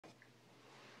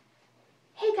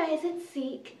guys, it's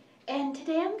Zeke, and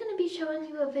today I'm going to be showing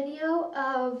you a video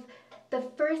of the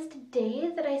first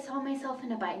day that I saw myself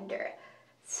in a binder.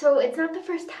 So it's not the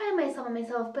first time I saw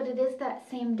myself, but it is that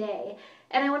same day.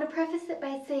 And I want to preface it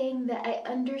by saying that I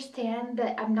understand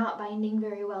that I'm not binding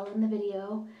very well in the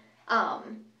video.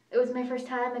 It was my first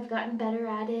time, I've gotten better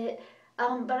at it,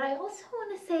 but I also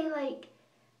want to say, like,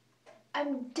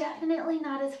 I'm definitely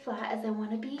not as flat as I want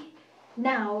to be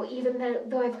now, even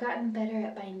though I've gotten better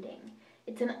at binding.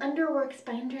 It's an underworks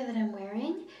binder that I'm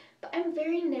wearing, but I'm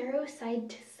very narrow side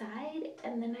to side,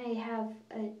 and then I have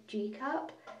a G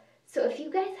cup. So if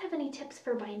you guys have any tips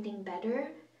for binding better,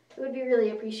 it would be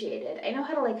really appreciated. I know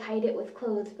how to like hide it with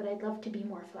clothes, but I'd love to be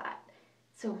more flat.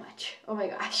 So much. Oh my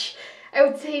gosh. I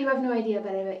would say you have no idea,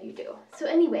 but I bet you do. So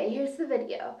anyway, here's the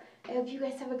video. I hope you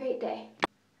guys have a great day.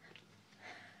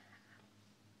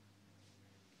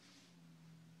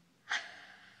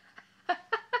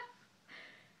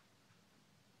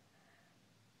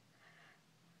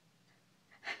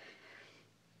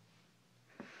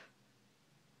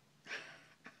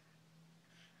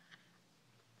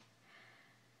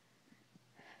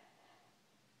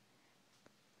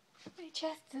 My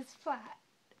chest is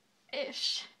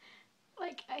flat-ish.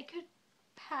 Like I could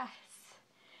pass.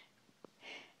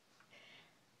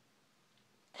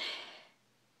 Look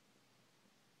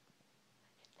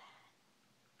at that.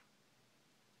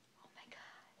 Oh my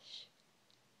gosh.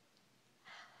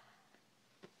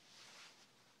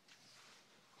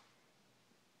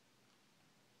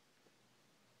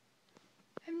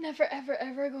 I'm never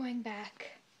ever going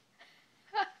back.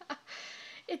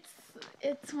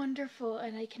 It's wonderful,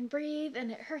 and I can breathe,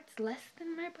 and it hurts less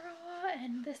than my bra,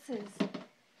 and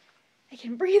I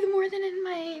can breathe more than in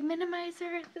my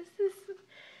minimizer.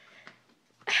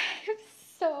 I'm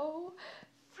so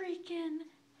freaking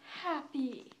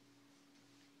happy.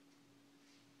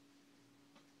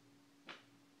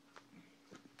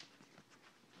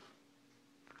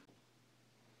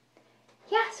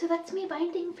 Yeah, so that's me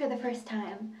binding for the first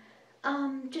time.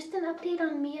 Just an update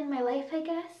on me and my life, I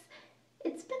guess.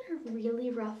 It's been a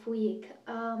really rough week.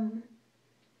 I've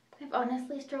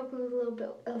honestly struggled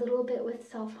a little bit with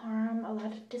self-harm, a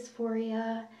lot of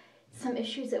dysphoria, some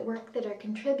issues at work that are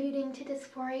contributing to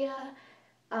dysphoria.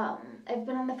 I've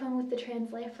been on the phone with the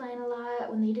Trans Lifeline a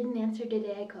lot. When they didn't answer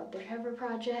today, I called the Trevor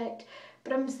Project.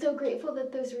 But I'm so grateful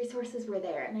that those resources were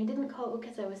there. And I didn't call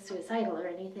because I was suicidal or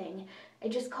anything. I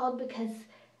just called because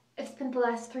I've spent the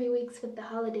last 3 weeks with the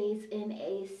holidays in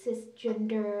a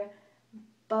cisgender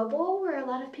bubble where a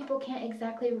lot of people can't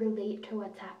exactly relate to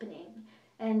what's happening.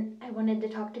 And I wanted to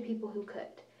talk to people who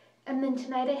could. And then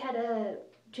tonight I had a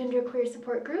genderqueer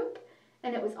support group,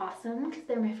 and it was awesome because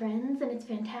they're my friends and it's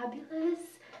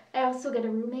fantabulous. I also get a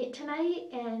roommate tonight,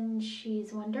 and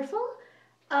she's wonderful.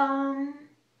 So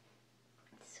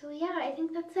yeah, I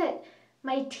think that's it.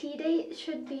 My T date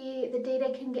should be, the date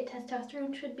I can get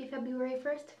testosterone should be February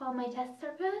 1st if all my tests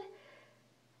are good.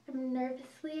 I'm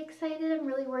nervously excited. I'm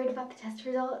really worried about the test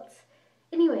results.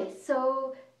 Anyway,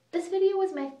 so this video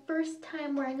was my first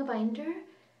time wearing a binder.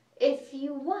 If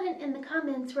you want, in the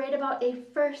comments, write about a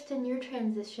first in your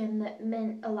transition that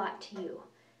meant a lot to you,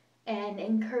 and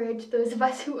encourage those of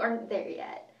us who aren't there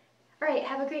yet. Alright,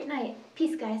 have a great night.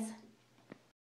 Peace, guys.